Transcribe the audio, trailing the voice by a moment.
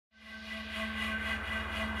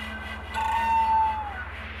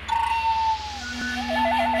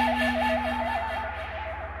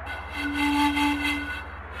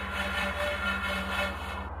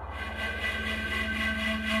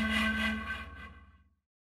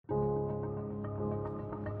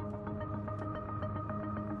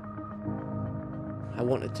I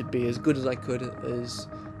wanted to be as good as I could,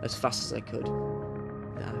 as fast as I could.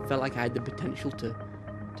 I felt like I had the potential to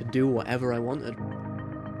do whatever I wanted.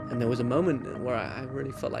 And there was a moment where I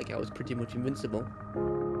really felt like I was pretty much invincible.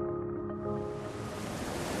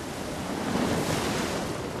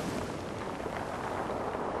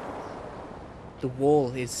 The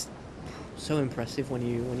wall is so impressive when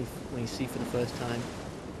you see for the first time.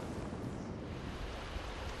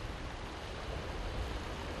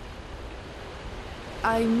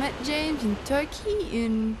 I met James in Turkey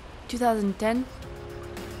in 2010.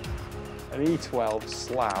 An E12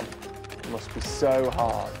 slab must be so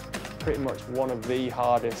hard. Pretty much one of the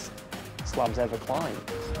hardest slabs ever climbed.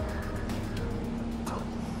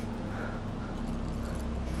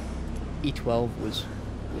 E12 was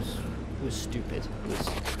stupid.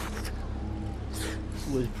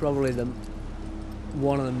 Was probably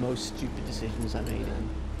one of the most stupid decisions I made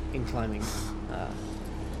in climbing.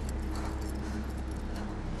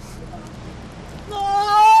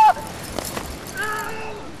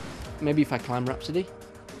 Maybe if I climb Rhapsody,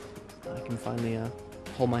 I can finally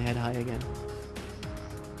hold my head high again.